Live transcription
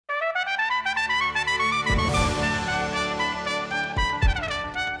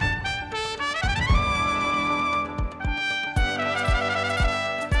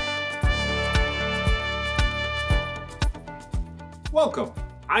Welcome,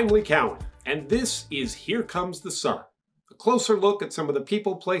 I'm Lee Cowan, and this is Here Comes the Sun, a closer look at some of the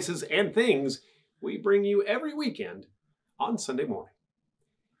people, places, and things we bring you every weekend on Sunday morning.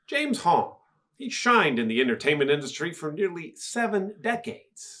 James Hong, he shined in the entertainment industry for nearly 7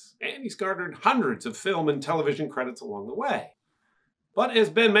 decades, and he's garnered hundreds of film and television credits along the way. But as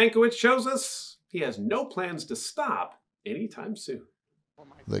Ben Mankiewicz shows us, he has no plans to stop anytime soon.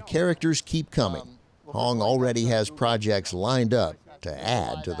 The characters keep coming. Hong already has projects lined up to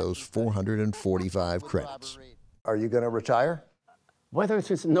add to those 445 credits. Are you going to retire? Whether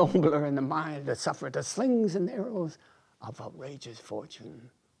it is nobler in the mind that suffer the slings and arrows of outrageous fortune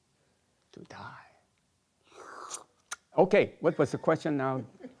to die. Okay, what was the question now?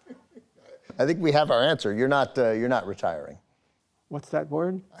 I think we have our answer. You're not retiring. What's that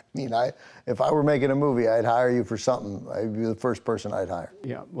word? I mean, if I were making a movie, I'd hire you for something. I'd be the first person I'd hire.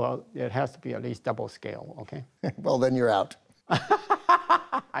 Yeah, well, it has to be at least double scale, okay? Well, then you're out.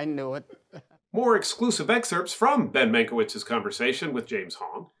 I knew it. More exclusive excerpts from Ben Mankiewicz's conversation with James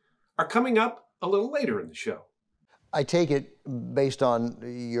Hong are coming up a little later in the show. I take it, based on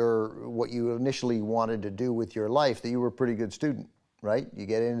what you initially wanted to do with your life, that you were a pretty good student, right? You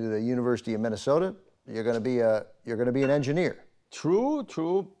get into the University of Minnesota, you're going to be an engineer. True.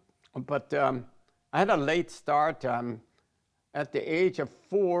 But I had a late start. At the age of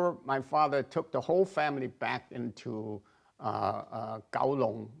 4, my father took the whole family back into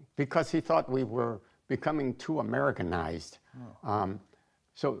Kowloon because he thought we were becoming too Americanized. Oh.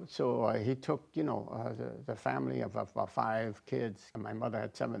 So he took, the family of 5 kids. My mother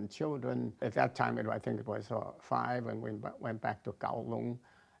had 7 children. At that time, I think it was 5, and we went back to Kowloon.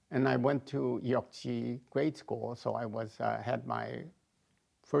 And I went to Vigliotti grade school, so I had my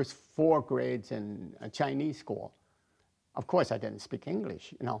first 4 grades in a Chinese school. Of course, I didn't speak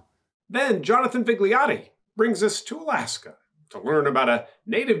English, Then Jonathan Vigliotti brings us to Alaska to learn about a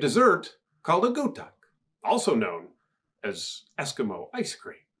native dessert called akutaq, also known as Eskimo ice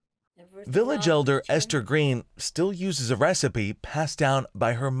cream. Village elder Esther Green still uses a recipe passed down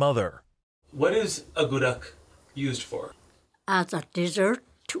by her mother. What is akutaq used for? As a dessert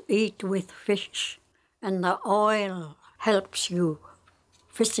to eat with fish, and the oil helps you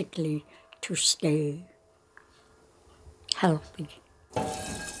physically to stay healthy.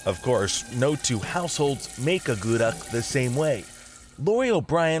 Of course, no 2 households make akutaq the same way. Lori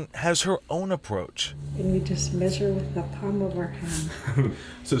O'Brien has her own approach. And we just measure with the palm of our hand.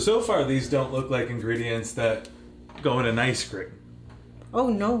 So far these don't look like ingredients that go in an ice cream. Oh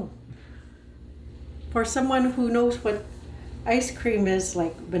no. For someone who knows what ice cream is,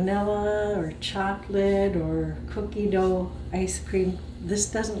 like vanilla or chocolate or cookie dough ice cream, this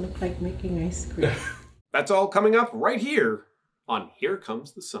doesn't look like making ice cream. That's all coming up right here on Here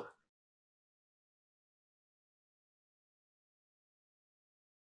Comes the Sun.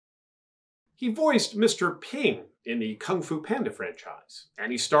 He voiced Mr. Ping in the Kung Fu Panda franchise,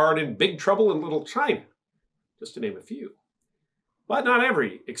 and he starred in Big Trouble in Little China, just to name a few. But not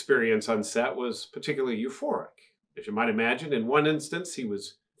every experience on set was particularly euphoric. As you might imagine, in one instance, he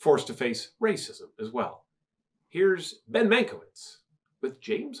was forced to face racism as well. Here's Ben Mankiewicz with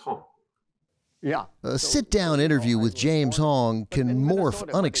James Hong. Yeah. A sit-down interview with James Hong can morph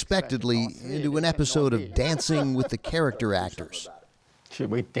unexpectedly into an episode of Dancing with the Character Actors. Should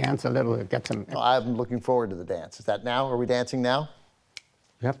we dance a little to get some... I'm looking forward to the dance. Is that now? Are we dancing now?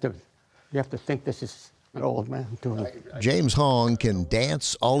 You have to think this is an old man doing it. James Hong can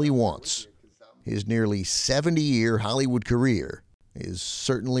dance all he wants. His nearly 70-year Hollywood career is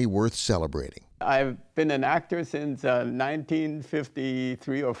certainly worth celebrating. I've been an actor since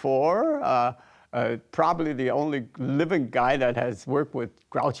 1953 or 4. Probably the only living guy that has worked with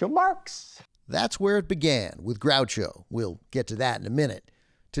Groucho Marx. That's where it began, with Groucho. We'll get to that in a minute.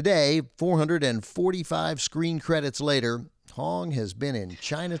 Today, 445 screen credits later, Hong has been in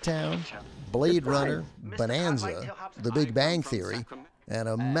Chinatown, Blade Runner, Bonanza, The Big Bang Theory, and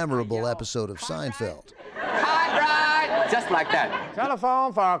a memorable episode of Seinfeld. Cartwright! Just like that.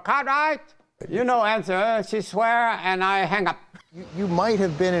 Telephone for Cartwright. You know answer. She swear, and I hang up. You might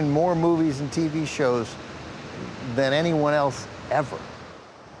have been in more movies and TV shows than anyone else ever.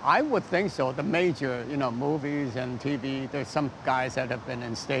 I would think so. The major, movies and TV, there's some guys that have been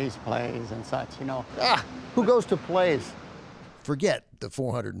in stage plays and such, Who goes to plays? Forget the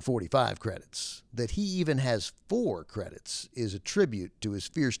 445 credits. That he even has 4 credits is a tribute to his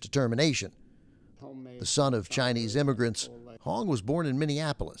fierce determination. The son of Chinese immigrants, Hong was born in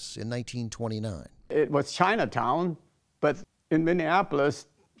Minneapolis in 1929. It was Chinatown, but in Minneapolis,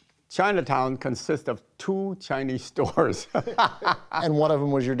 Chinatown consists of 2 Chinese stores. And one of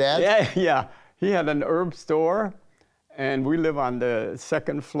them was your dad? Yeah. He had an herb store, and we live on the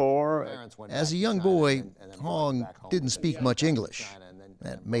second floor. As a young boy, Hong didn't speak much English.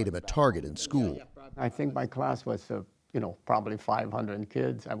 That made him a target in school. I think my class was, probably 500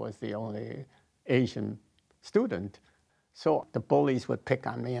 kids. I was the only Asian student. So the bullies would pick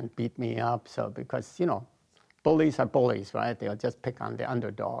on me and beat me up. So because, bullies are bullies, right? They'll just pick on the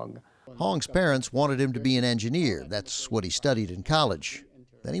underdog. Hong's parents wanted him to be an engineer. That's what he studied in college.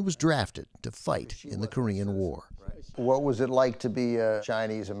 Then he was drafted to fight in the Korean War. What was it like to be a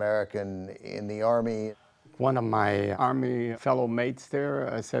Chinese American in the Army? One of my Army fellow mates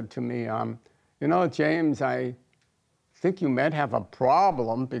there said to me, James, I think you might have a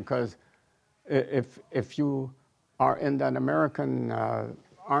problem because if you are in that American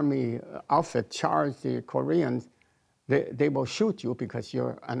Army outfit, charge the Koreans, they will shoot you because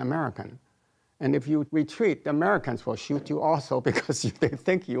you're an American. And if you retreat, the Americans will shoot you also because they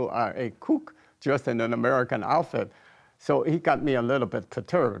think you are a kook just in an American outfit. So he got me a little bit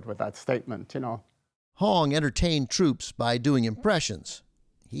perturbed with that statement, Hong entertained troops by doing impressions.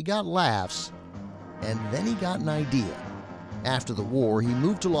 He got laughs, and then he got an idea. After the war, he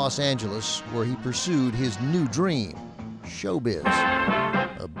moved to Los Angeles, where he pursued his new dream, showbiz.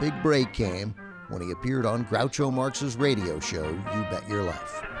 A big break came when he appeared on Groucho Marx's radio show, You Bet Your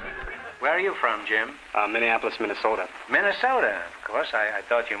Life. Where are you from, Jim? Minneapolis, Minnesota. Minnesota. Of course, I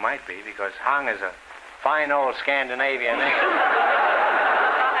thought you might be, because Hong is a fine old Scandinavian name.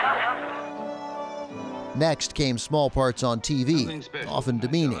 Next came small parts on TV, often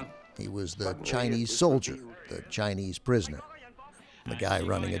demeaning. He was the Chinese soldier, the Chinese prisoner, the guy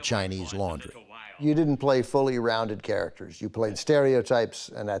running a Chinese laundry. You didn't play fully rounded characters. You played stereotypes,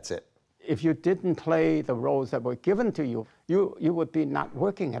 and that's it. If you didn't play the roles that were given to you, you would be not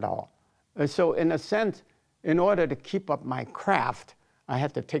working at all. So in a sense, in order to keep up my craft, I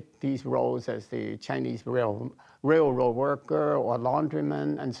had to take these roles as the Chinese railroad worker or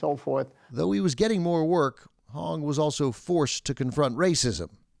laundryman and so forth. Though he was getting more work, Hong was also forced to confront racism.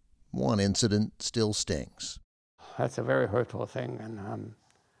 One incident still stings. That's a very hurtful thing. And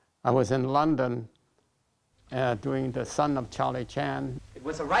I was in London doing The Son of Charlie Chan. It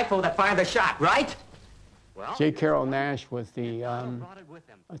was a rifle that fired the shot, right? Well, J. Carroll Nash was the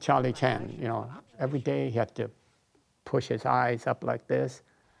Charlie Chan. Every day he had to push his eyes up like this,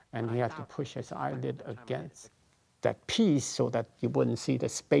 and he had to push his eyelid against that piece so that you wouldn't see the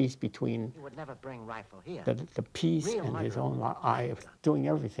space between the piece and his own eye, doing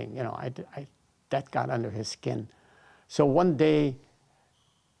everything. That got under his skin. So one day,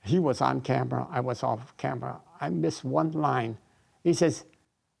 he was on camera, I was off camera. I missed one line. He says,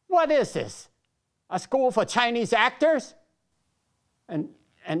 "What is this? A school for Chinese actors?" And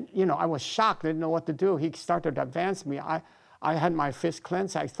I was shocked, didn't know what to do. He started to advance me. I had my fist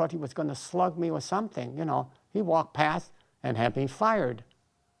clenched. I thought he was going to slug me or something, He walked past and had me fired.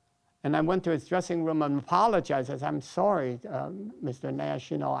 And I went to his dressing room and apologized. I said, "I'm sorry, Mr.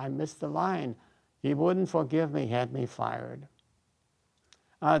 Nash, I missed the line." He wouldn't forgive me, had me fired.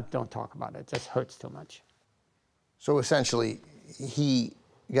 Don't talk about it, it just hurts too much. So essentially, he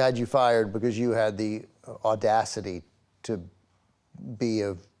got you fired because you had the audacity to be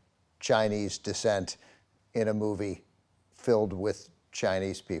of Chinese descent in a movie filled with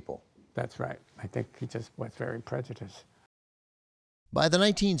Chinese people. That's right. I think he just was very prejudiced. By the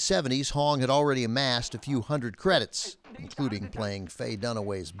 1970s, Hong had already amassed a few hundred credits, including playing Faye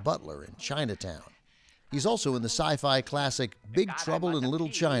Dunaway's butler in Chinatown. He's also in the sci-fi classic Big Trouble in Little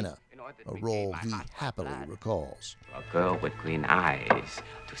China, a role he happily recalls. A girl with green eyes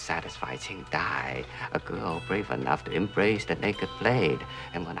to satisfy Qing Dai, a girl brave enough to embrace the naked blade.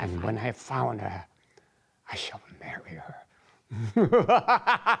 And when I found her, I shall marry her.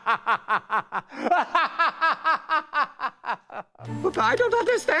 But I don't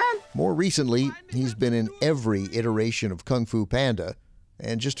understand. More recently, he's been in every iteration of Kung Fu Panda,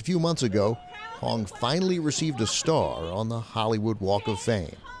 and just a few months ago, Hong finally received a star on the Hollywood Walk of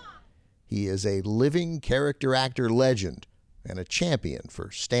Fame. He is a living character actor legend and a champion for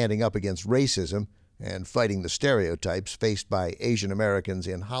standing up against racism and fighting the stereotypes faced by Asian Americans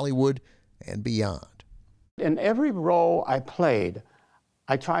in Hollywood and beyond. In every role I played,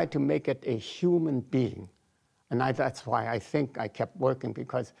 I tried to make it a human being. And that's why I think I kept working,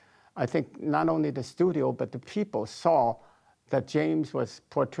 because I think not only the studio, but the people saw that James was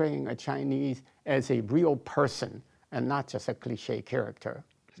portraying a Chinese as a real person and not just a cliche character.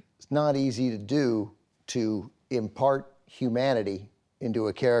 It's not easy to do, to impart humanity into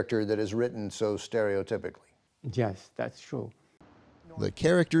a character that is written so stereotypically. Yes, that's true. The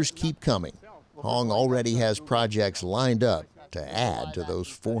characters keep coming. Hong already has projects lined up to add to those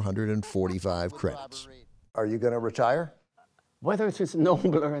 445 credits. Are you going to retire? Whether it is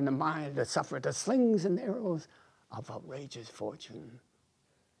nobler in the mind to suffer the slings and arrows of outrageous fortune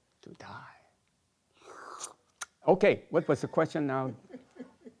to die. Okay, what was the question now?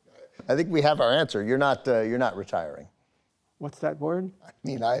 I think we have our answer. You're not retiring. What's that word? I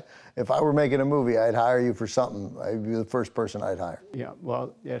mean, if I were making a movie, I'd hire you for something. I'd be the first person I'd hire. Yeah,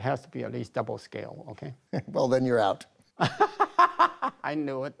 well, it has to be at least double scale, okay? Well, then you're out. I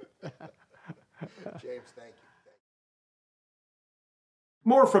knew it. James, thank you.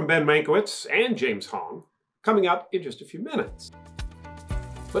 More from Ben Mankiewicz and James Hong coming up in just a few minutes.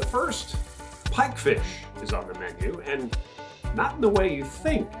 But first, pikefish is on the menu, and not in the way you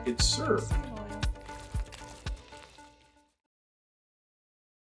think it's served.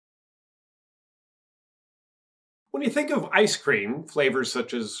 When you think of ice cream, flavors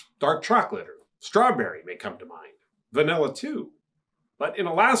such as dark chocolate or strawberry may come to mind. Vanilla too. But in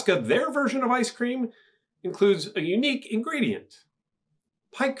Alaska, their version of ice cream includes a unique ingredient: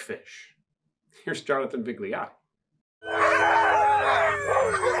 pikefish. Here's Jonathan Vigliotti.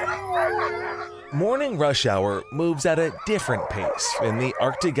 Morning rush hour moves at a different pace in the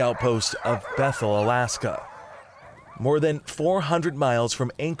Arctic outpost of Bethel, Alaska. More than 400 miles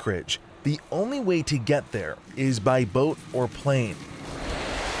from Anchorage, the only way to get there is by boat or plane.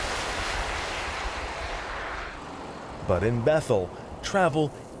 But in Bethel,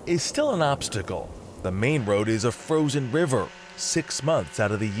 travel is still an obstacle. The main road is a frozen river 6 months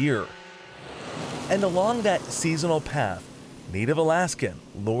out of the year. And along that seasonal path, Native Alaskan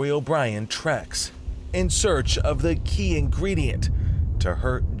Lori O'Brien treks in search of the key ingredient to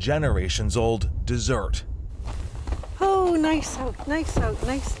her generations-old dessert. Oh, nice out,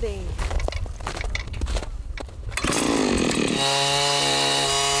 nice day.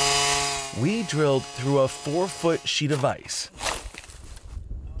 We drilled through a 4-foot sheet of ice,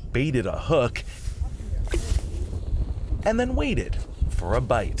 baited a hook, and then waited for a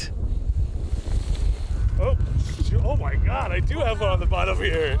bite. Oh my God, I do have one on the bottom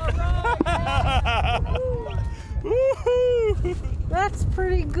here. That's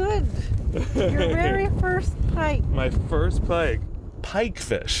pretty good. Your very first pike. My first pike.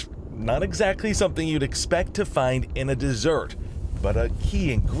 Pikefish, not exactly something you'd expect to find in a dessert, but a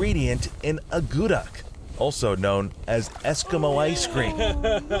key ingredient in akutaq, also known as Eskimo ice cream.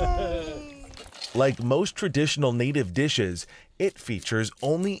 Like most traditional native dishes, it features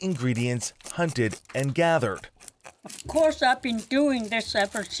only ingredients hunted and gathered. Of course, I've been doing this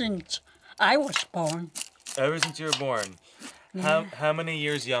ever since I was born. Ever since you were born. Yeah. How many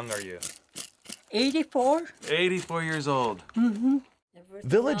years young are you? 84. 84 years old. Mm-hmm.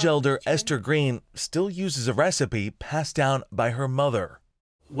 Village elder Esther Green still uses a recipe passed down by her mother.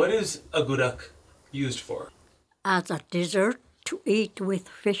 What is akutaq used for? As a dessert to eat with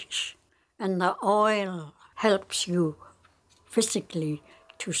fish, and the oil helps you physically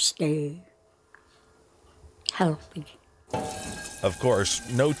to stay healthy. Of course,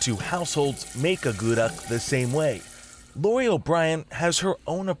 no two households make akutaq the same way. Lori O'Brien has her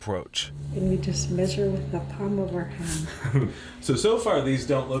own approach. And we just measure with the palm of our hand. So far these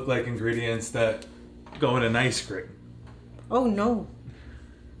don't look like ingredients that go in an ice cream. Oh no.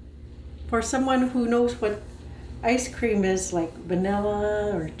 For someone who knows what ice cream is, like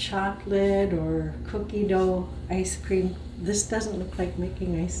vanilla or chocolate or cookie dough ice cream, this doesn't look like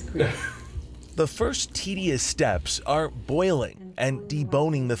making ice cream. The first tedious steps are boiling and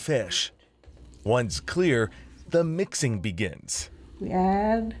deboning the fish. Once clear, the mixing begins. We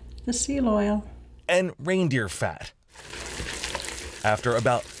add the seal oil. And reindeer fat. After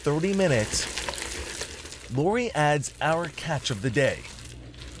about 30 minutes, Lori adds our catch of the day.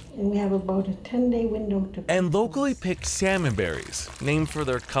 And we have about a 10-day window to... And locally picked salmon berries, named for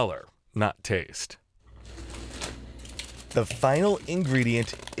their color, not taste. The final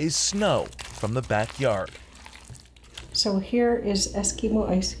ingredient is snow from the backyard. So here is Eskimo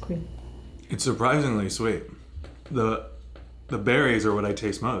ice cream. It's surprisingly sweet. The berries are what I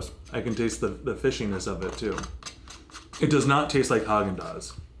taste most. I can taste the fishiness of it too. It does not taste like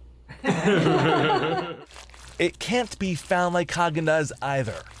Haagen-Dazs. It can't be found like Haagen-Dazs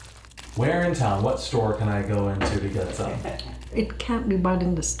either. Where in town, what store can I go into to get some? It can't be bought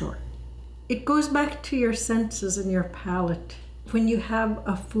in the store. It goes back to your senses and your palate. When you have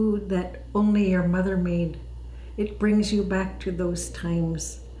a food that only your mother made, it brings you back to those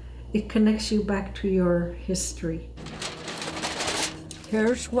times. It connects you back to your history.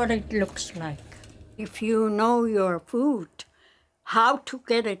 Here's what it looks like. If you know your food, how to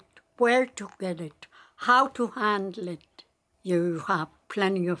get it, where to get it, how to handle it, you have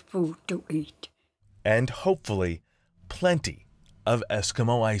plenty of food to eat. And hopefully, plenty of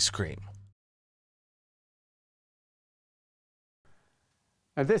Eskimo ice cream.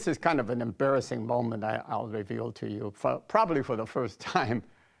 This is kind of an embarrassing moment I'll reveal to you, probably for the first time.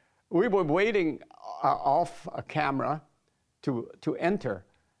 We were waiting off a camera to enter.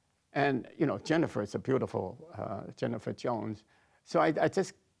 And, you know, Jennifer is a beautiful Jennifer Jones. So I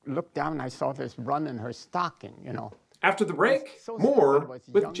just looked down and I saw this run in her stocking, you know. After the break, more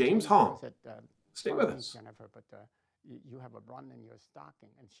with James Hong. Stay with us. Jennifer, but you have a run in your stocking.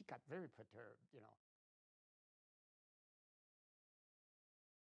 And she got very perturbed, you know.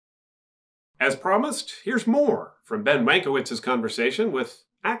 As promised, here's more from Ben Mankiewicz's conversation with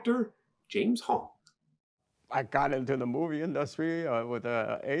actor James Hong. I got into the movie industry with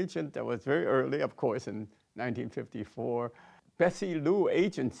an agent that was very early, of course, in 1954. Bessie Lou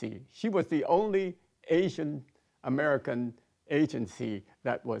Agency. She was the only Asian American agency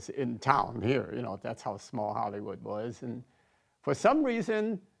that was in town here. You know, that's how small Hollywood was. And for some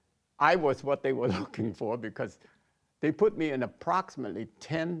reason, I was what they were looking for because they put me in approximately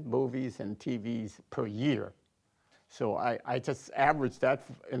 10 movies and TVs per year. So I just averaged that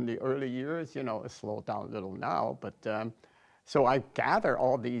in the early years. You know, it slowed down a little now, but so I gather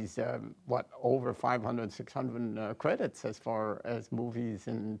all these, over 500, 600 credits as far as movies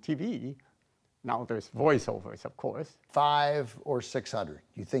and TV. Now there's voiceovers, of course. 500 or 600.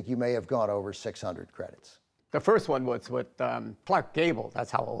 You think you may have gone over 600 credits? The first one was with Clark Gable.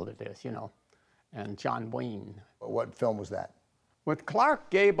 That's how old it is, you know, and John Wayne. What film was that? With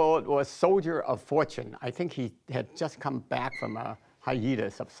Clark Gable, it was Soldier of Fortune. I think he had just come back from a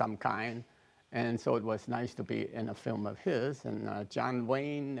hiatus of some kind. And so it was nice to be in a film of his. And John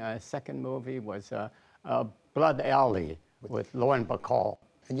Wayne's second movie was Blood Alley with Lauren Bacall.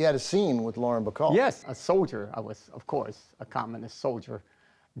 And you had a scene with Lauren Bacall. Yes, a soldier. I was, of course, a communist soldier,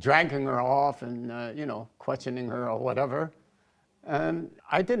 dragging her off and, you know, questioning her or whatever. And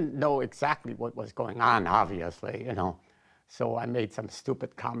I didn't know exactly what was going on, obviously, you know. So I made some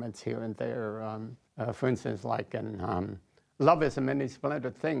stupid comments here and there. For instance, like in Love is a Many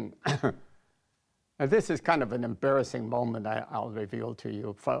Splendored Thing. And this is kind of an embarrassing moment I'll reveal to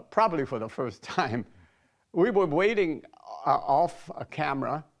you, probably for the first time. We were waiting off a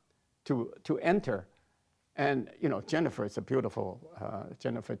camera to enter. And, you know, Jennifer is a beautiful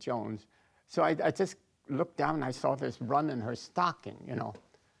Jennifer Jones. So I just looked down and I saw this run in her stocking, you know.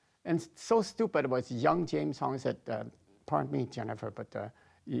 And so stupid, it was young James Hong said, pardon me, Jennifer, but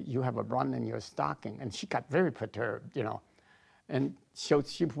you have a run in your stocking. And she got very perturbed, you know. And so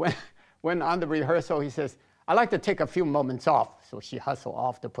she went on the rehearsal. He says, I'd like to take a few moments off. So she hustled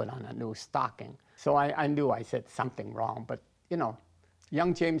off to put on a new stocking. So I knew I said something wrong, but, you know,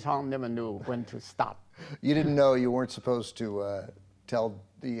 young James Hong never knew when to stop. You didn't know you weren't supposed to tell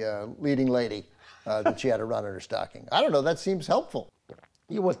the leading lady that she had a run in her stocking. I don't know, that seems helpful.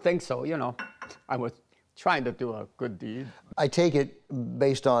 You would think so, you know. I was trying to do a good deed. I take it,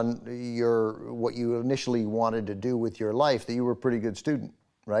 based on what you initially wanted to do with your life, that you were a pretty good student,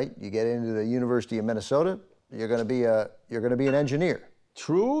 right? You get into the University of Minnesota, you're going to be an engineer.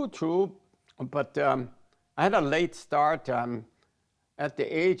 True, true. But I had a late start. At the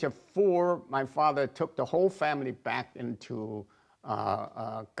age of 4, my father took the whole family back into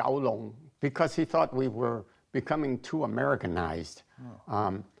Kowloon because he thought we were becoming too Americanized.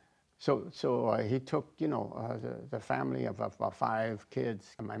 Oh. So he took, you know, the family of 5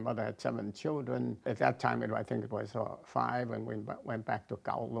 kids. My mother had 7 children. At that time, I think it was 5, and we went back to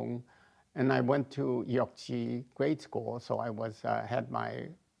Kowloon. And I went to Yeokji grade school, so I had my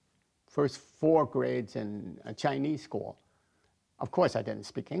first 4 grades in a Chinese school. Of course, I didn't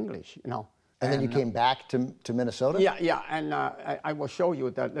speak English, you know. And then you came back to Minnesota? Yeah, and I will show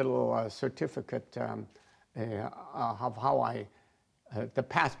you that little certificate of how the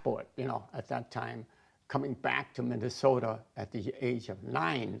passport, you know, at that time, coming back to Minnesota at the age of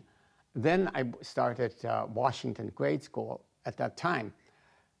 9. Then I started Washington grade school at that time.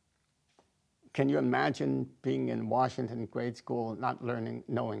 Can you imagine being in Washington grade school, not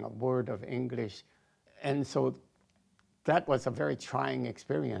knowing a word of English? And so that was a very trying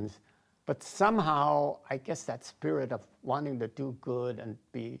experience. But somehow, I guess that spirit of wanting to do good and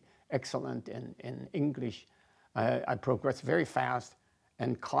be excellent in English, I progressed very fast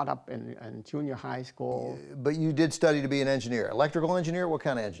and caught up in junior high school. But you did study to be an engineer. Electrical engineer? What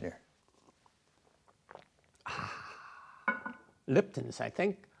kind of engineer? Lipton's, I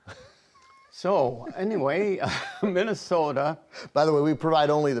think. So anyway, Minnesota. By the way, we provide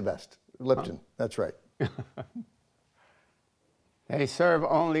only the best. Lipton, that's right. They serve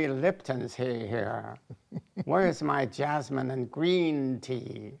only Lipton's here. Where's my jasmine and green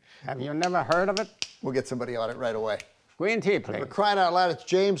tea? Have you never heard of it? We'll get somebody on it right away. Green tea, please. For crying out loud, it's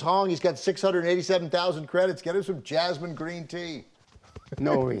James Hong. He's got 687,000 credits. Get him some jasmine green tea.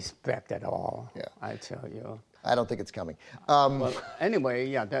 No respect at all, Yeah. I tell you. I don't think it's coming. Well, anyway,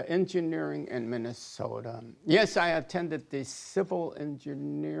 yeah, the engineering in Minnesota. Yes, I attended the civil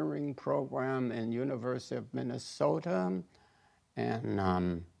engineering program in University of Minnesota, and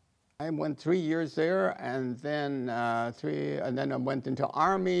I went 3 years there, and then I went into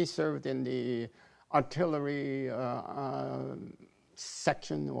Army, served in the artillery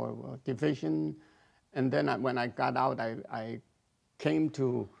section or division, and then when I got out, I came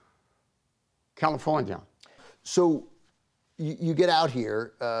to California. So you get out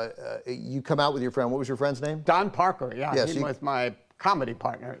here, you come out with your friend. What was your friend's name? Don Parker, yeah. Yes, He was my comedy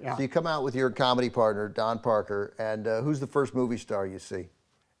partner, yeah. So you come out with your comedy partner, Don Parker, and who's the first movie star you see?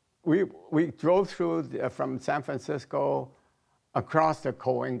 We drove through from San Francisco across the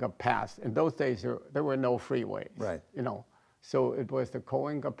Cahuenga Pass. In those days, there were no freeways, Right. you know. So it was the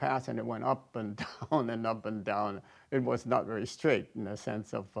Cahuenga Pass, and it went up and down and up and down. It was not very straight in the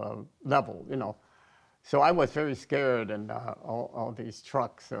sense of level, you know. So I was very scared, and all these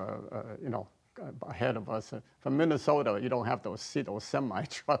trucks, you know, ahead of us. From Minnesota, you don't have those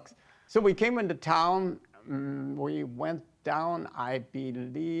semi-trucks. So we came into town. We went down, I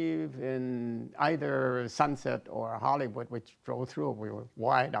believe, in either Sunset or Hollywood, which drove through. We were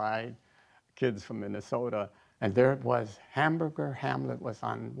wide-eyed kids from Minnesota. And there it was. Hamburger Hamlet was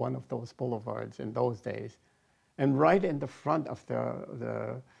on one of those boulevards in those days. And right in the front of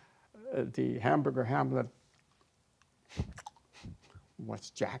the Hamburger Hamlet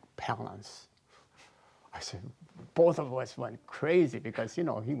was Jack Palance. I said, both of us went crazy because, you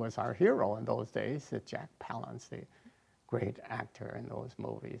know, he was our hero in those days, Jack Palance, the great actor in those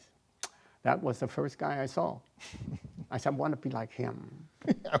movies. That was the first guy I saw. I said, I want to be like him.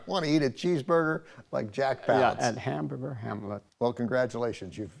 I want to eat a cheeseburger like Jack Palance. Yeah, at Hamburger Hamlet. Well,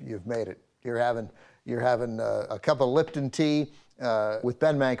 congratulations, you've made it. You're having a cup of Lipton tea with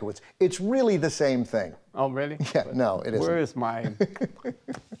Ben Mankiewicz. It's really the same thing. Oh, really? Yeah, no, it isn't. Where is my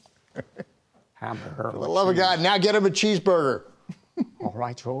hamburger? For the love of God, now get him a cheeseburger. All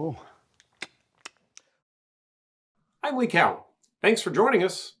right, Joe. I'm Lee Cowan. Thanks for joining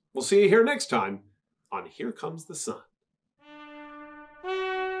us. We'll see you here next time on Here Comes the Sun.